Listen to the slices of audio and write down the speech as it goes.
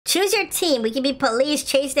Choose your team. We can be police,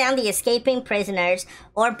 chase down the escaping prisoners,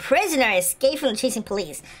 or prisoner, escape from the chasing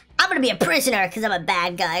police. I'm gonna be a prisoner because I'm a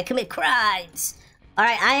bad guy. I commit crimes.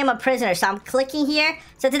 Alright, I am a prisoner, so I'm clicking here.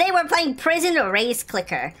 So today we're playing Prison Race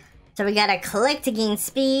Clicker. So we gotta click to gain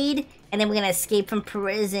speed, and then we're gonna escape from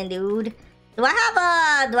prison, dude. Do I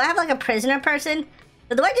have like a prisoner person?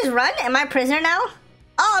 Do I just run? Am I a prisoner now?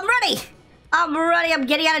 Oh, I'm ready! I'm ready, I'm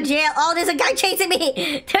getting out of jail. Oh, there's a guy chasing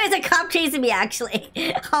me. There's a cop chasing me, actually.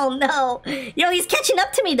 Oh, no. Yo, he's catching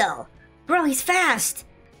up to me, though. Bro, he's fast.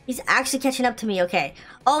 He's actually catching up to me, okay.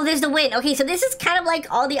 Oh, there's the win. Okay, so this is kind of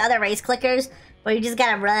like all the other race clickers, where you just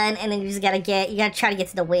gotta run, and then you gotta try to get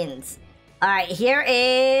to the wins. All right, here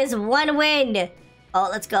is one win. Oh,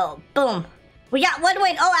 let's go. Boom. We got one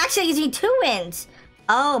win. Oh, actually, it gives me 2 wins.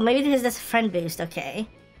 Oh, maybe there's this friend boost, okay.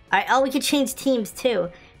 All right, oh, we could change teams, too.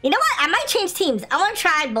 You know what? I might change teams. I want to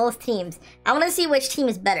try both teams. I want to see which team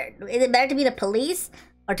is better. Is it better to be the police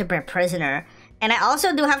or to be a prisoner? And I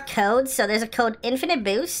also do have codes. So there's a code Infinite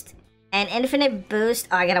Boost and Infinite Boost.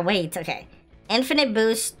 Oh, I gotta wait. Okay. Infinite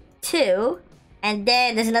Boost 2. And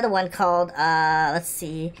then there's another one called, let's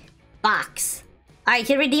see, Box. All right, you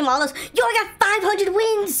can redeem all those. Yo, I got 500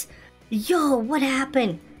 wins. Yo, what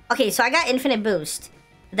happened? Okay, so I got Infinite Boost.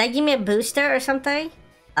 Did that give me a booster or something?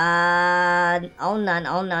 Oh, none,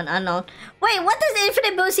 unknown. Wait, what does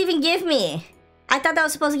Infinite Boost even give me? I thought that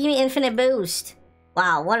was supposed to give me Infinite Boost.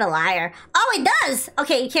 Wow, what a liar. Oh, it does!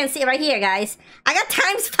 Okay, you can't see it right here, guys. I got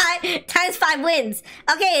times 5 wins.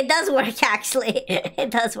 Okay, it does work, actually. It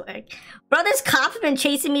does work. Bro, this cop's been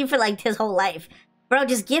chasing me for, like, his whole life. Bro,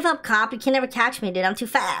 just give up, cop. You can never catch me, dude. I'm too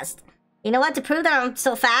fast. You know what? To prove that I'm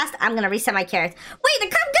so fast, I'm gonna reset my character. Wait,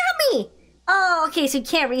 the cop got me! Oh, okay, so you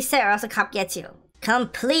can't reset or else the cop gets you.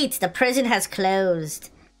 Complete. The prison has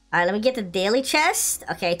closed. Alright, let me get the daily chest.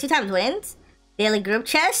 Okay, 2 times wins. Daily group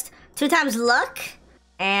chest. 2 times luck.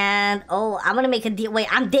 And, oh, I'm gonna make a deal. Wait,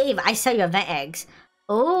 I'm Dave. I sell you event eggs.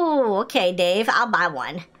 Oh, okay, Dave. I'll buy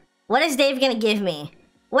one. What is Dave gonna give me?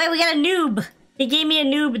 Wait, we got a noob. He gave me a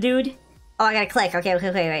noob, dude. Oh, I gotta click. Okay,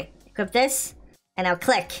 wait. Equip this. And now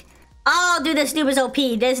click. Oh, dude, this noob is OP.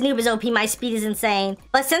 This noob is OP. My speed is insane.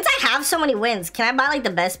 But since I have so many wins, can I buy, like,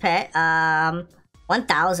 the best pet?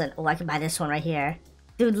 1,000. Oh, I can buy this one right here.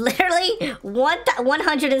 Dude, literally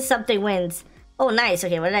 100 and something wins. Oh, nice.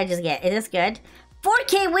 Okay, what did I just get? Is this good?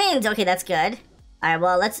 4K wins. Okay, that's good. All right,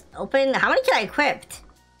 well, let's open. How many can I equip?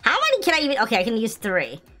 How many can I even? Okay, I can use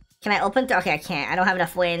 3. Can I open 3? Okay, I can't. I don't have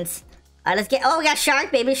enough wins. All right, let's get. Oh, we got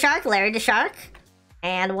Shark, Baby Shark, Larry the Shark.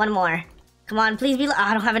 And one more. Come on, please be. Oh,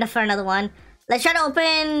 I don't have enough for another one. Let's try to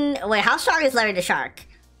open. Wait, how strong is Larry the Shark?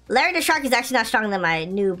 Larry the Shark is actually not stronger than my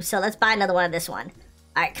noob, so let's buy another one of this one.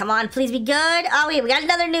 Alright, come on, please be good. Oh, wait, we got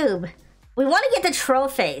another noob. We want to get the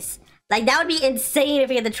trophies. Like, that would be insane if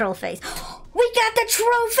we get the trophies. We got the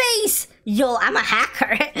trophies! Yo, I'm a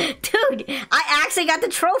hacker. Dude, I actually got the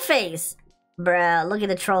trophies. Bruh, look at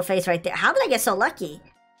the trophies right there. How did I get so lucky?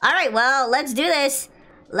 Alright, well, let's do this.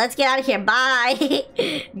 Let's get out of here. Bye.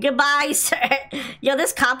 Goodbye, sir. Yo,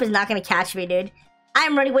 this cop is not going to catch me, dude.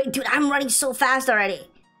 I'm running. Wait, dude, I'm running so fast already.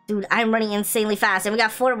 Dude, I'm running insanely fast. And we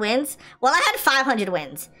got 4 wins. Well, I had 500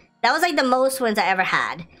 wins. That was like the most wins I ever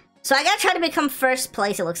had. So I gotta try to become first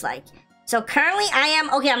place, it looks like. So currently I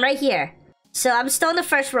am... Okay, I'm right here. So I'm still in the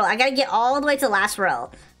first row. I gotta get all the way to the last row.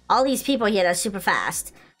 All these people here that are super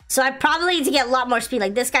fast. So I probably need to get a lot more speed.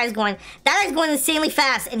 Like this guy's going... That guy's going insanely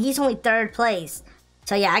fast. And he's only 3rd place.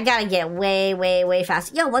 So yeah, I gotta get way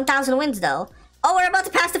fast. Yo, 1,000 wins though. Oh, we're about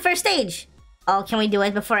to pass the first stage. Oh, can we do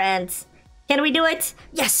it before it ends? Can we do it?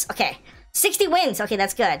 Yes, okay. 60 wins. Okay,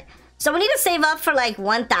 that's good. So we need to save up for like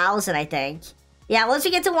 1,000, I think. Yeah, once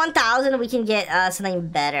we get to 1,000, we can get something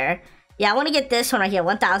better. Yeah, I want to get this one right here,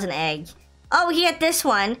 1,000 egg. Oh, we can get this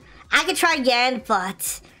one. I could try again,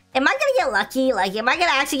 but am I gonna get lucky? Like, am I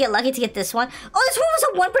gonna actually get lucky to get this one? Oh, this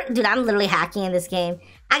one was a 1%. Dude, I'm literally hacking in this game.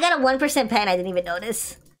 I got a 1% pen. I didn't even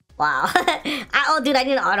notice. Wow. Oh, dude, I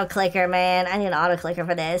need an auto clicker, man. I need an auto clicker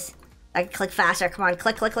for this. I can click faster. Come on,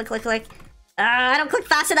 click. I don't click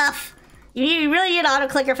fast enough. You really need an auto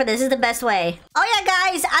clicker for this. This is the best way. Oh yeah,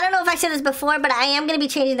 guys, I don't know if I said this before, but I am going to be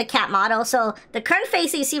changing the cat model. So the current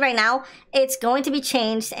face that you see right now, it's going to be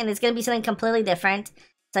changed and it's going to be something completely different.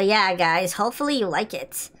 So yeah, guys, hopefully you like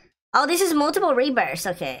it. Oh, this is multiple rebirths.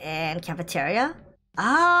 Okay, and cafeteria.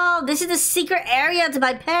 Oh, this is the secret area to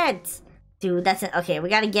buy pets. Dude, that's it. Okay, we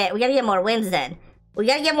gotta get more wins then. We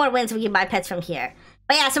gotta get more wins so we can buy pets from here.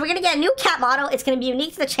 But yeah, so we're gonna get a new cat model. It's gonna be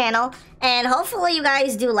unique to the channel, and hopefully you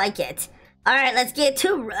guys do like it. Alright, let's get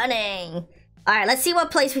to running. Alright, let's see what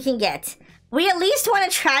place we can get. We at least want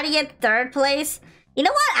to try to get 3rd place. You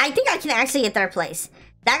know what? I think I can actually get 3rd place.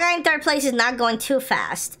 That guy in 3rd place is not going too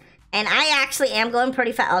fast. And I actually am going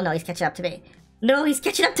pretty fast. Oh, no, he's catching up to me. No, he's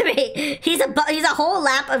catching up to me. He's a whole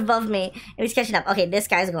lap above me. And he's catching up. Okay, this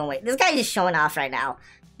guy's going wait. This guy's just showing off right now.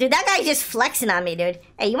 Dude, that guy's just flexing on me, dude.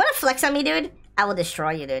 Hey, you want to flex on me, dude? I will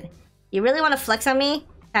destroy you, dude. You really want to flex on me?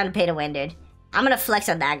 Time to pay to win, dude. I'm gonna flex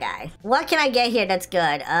on that guy. What can I get here that's good?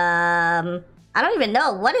 I don't even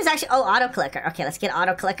know. What is actually... Oh, auto clicker. Okay, let's get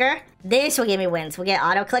auto clicker. This will give me wins. We'll get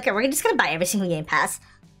auto clicker. We're just gonna buy every single game pass.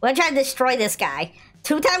 We're gonna try to destroy this guy.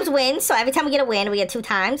 2 times wins, so every time we get a win, we get 2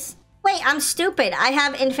 times. Wait, I'm stupid. I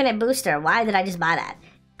have infinite booster. Why did I just buy that?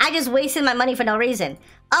 I just wasted my money for no reason.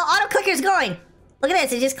 Oh, auto clicker's going. Look at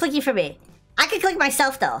this. It's just clicking for me. I can click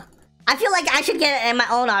myself, though. I feel like I should get it in my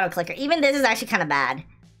own auto clicker. Even this is actually kind of bad.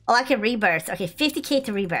 Oh, I can rebirth. Okay, 50k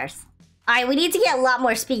to rebirth. Alright, we need to get a lot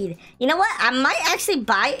more speed. You know what? I might actually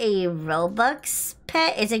buy a Robux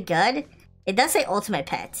pet. Is it good? It does say ultimate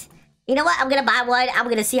pet. You know what? I'm gonna buy one. I'm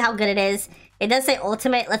gonna see how good it is. It does say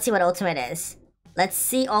ultimate. Let's see what ultimate is. Let's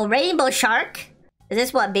see. Oh, rainbow shark. Is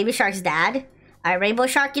this what? Baby shark's dad? Alright, rainbow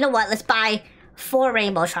shark. You know what? Let's buy 4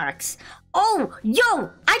 rainbow sharks. Oh, yo!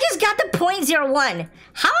 I just got the 0.01.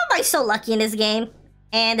 How am I so lucky in this game?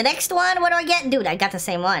 And the next one, what do I get? Dude, I got the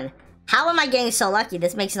same one. How am I getting so lucky?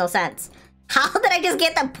 This makes no sense. How did I just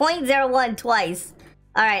get the 0.01 twice?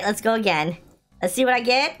 Alright, let's go again. Let's see what I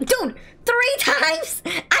get. Dude, 3 times!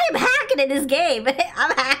 I am hacking in this game.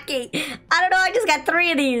 I'm hacking. I don't know, I just got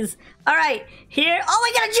 3 of these. Alright, here. Oh,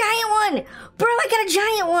 I got a giant one! Bro, I got a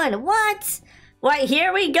giant one. What? Right,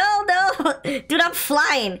 here we go, though. Dude, I'm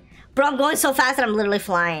flying. Bro, I'm going so fast that I'm literally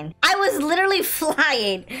flying. I was literally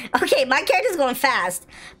flying. Okay, my character's going fast.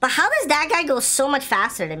 But how does that guy go so much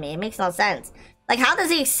faster than me? It makes no sense. Like, how does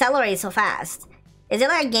he accelerate so fast? Is it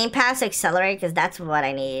like a game pass to accelerate? Because that's what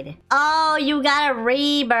I need. Oh, you got a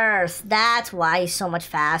rebirth. That's why he's so much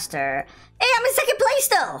faster. Hey, I'm in 2nd place,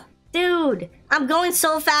 though. Dude, I'm going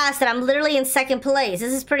so fast that I'm literally in 2nd place.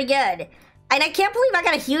 This is pretty good. And I can't believe I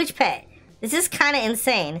got a huge pet. This is kind of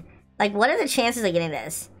insane. Like, what are the chances of getting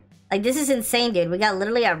this? Like, this is insane, dude. We got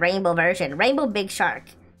literally a rainbow version. Rainbow big shark.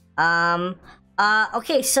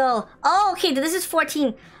 Okay, so... Oh, okay, this is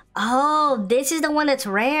 14. Oh, this is the one that's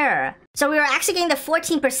rare. So we were actually getting the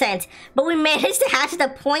 14%, but we managed to hatch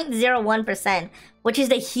the 0.01%, which is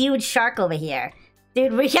the huge shark over here.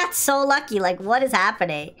 Dude, we got so lucky. Like, what is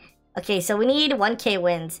happening? Okay, so we need 1k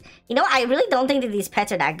wins. You know, I really don't think that these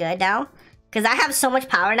pets are that good now. Because I have so much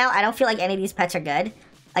power now, I don't feel like any of these pets are good.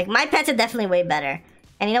 Like, my pets are definitely way better.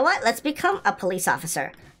 And you know what? Let's become a police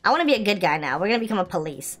officer. I want to be a good guy now. We're going to become a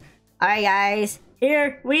police. Alright, guys.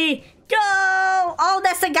 Here we go! Oh,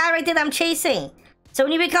 that's the guy right there that I'm chasing. So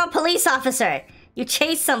when you become a police officer, you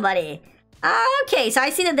chase somebody. Okay, so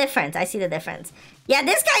I see the difference. I see the difference. Yeah,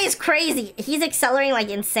 this guy is crazy. He's accelerating like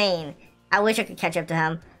insane. I wish I could catch up to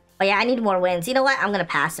him. But yeah, I need more wins. You know what? I'm going to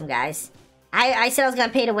pass him, guys. I said I was going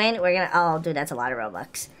to pay to win. We're going to... Oh, dude, that's a lot of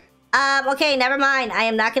Robux. Okay, never mind. I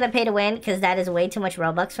am not gonna pay to win because that is way too much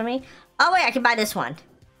Robux for me. Oh, wait, I can buy this one.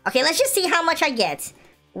 Okay, let's just see how much I get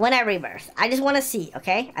when I rebirth. I just want to see,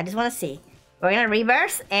 okay? I just want to see. We're gonna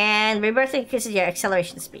rebirth, and rebirth increases your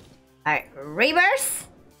acceleration speed. Alright, rebirth?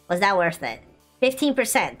 Was that worth it?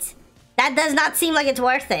 15%. That does not seem like it's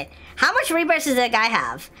worth it. How much rebirth does that guy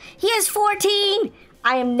have? He has 14!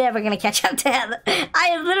 I am never gonna catch up to him. I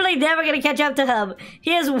am literally never gonna catch up to him. He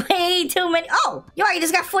has way too many. Oh, yo, I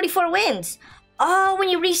just got 44 wins. Oh, when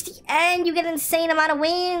you reach the end, you get an insane amount of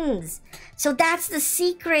wins. So that's the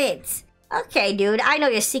secret. Okay, dude, I know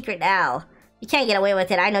your secret now. You can't get away with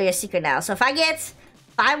it. I know your secret now. So if I get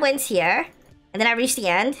 5 wins here, and then I reach the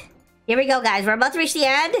end. Here we go, guys. We're about to reach the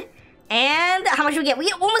end. And how much do we get? We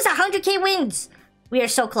get almost 100k wins. We are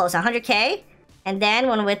so close. 100k. And then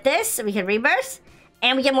when with this, we can rebirth.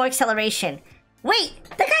 And we get more acceleration. Wait,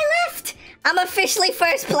 the guy left! I'm officially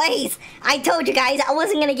 1st place. I told you guys I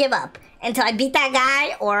wasn't gonna give up until I beat that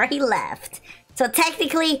guy or he left. So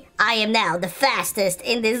technically, I am now the fastest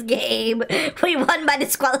in this game. We won by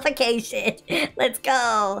disqualification. Let's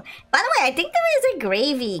go. By the way, I think there is a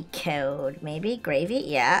gravy code. Maybe gravy?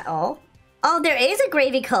 Yeah. Oh. Oh, there is a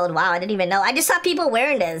gravy code. Wow, I didn't even know. I just saw people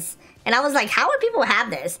wearing this. And I was like, how would people have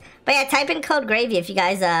this? But yeah, type in code GRAVY if you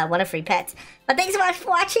guys want a free pet. But thanks so much for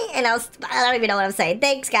watching, and I don't even know what I'm saying.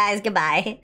 Thanks, guys. Goodbye.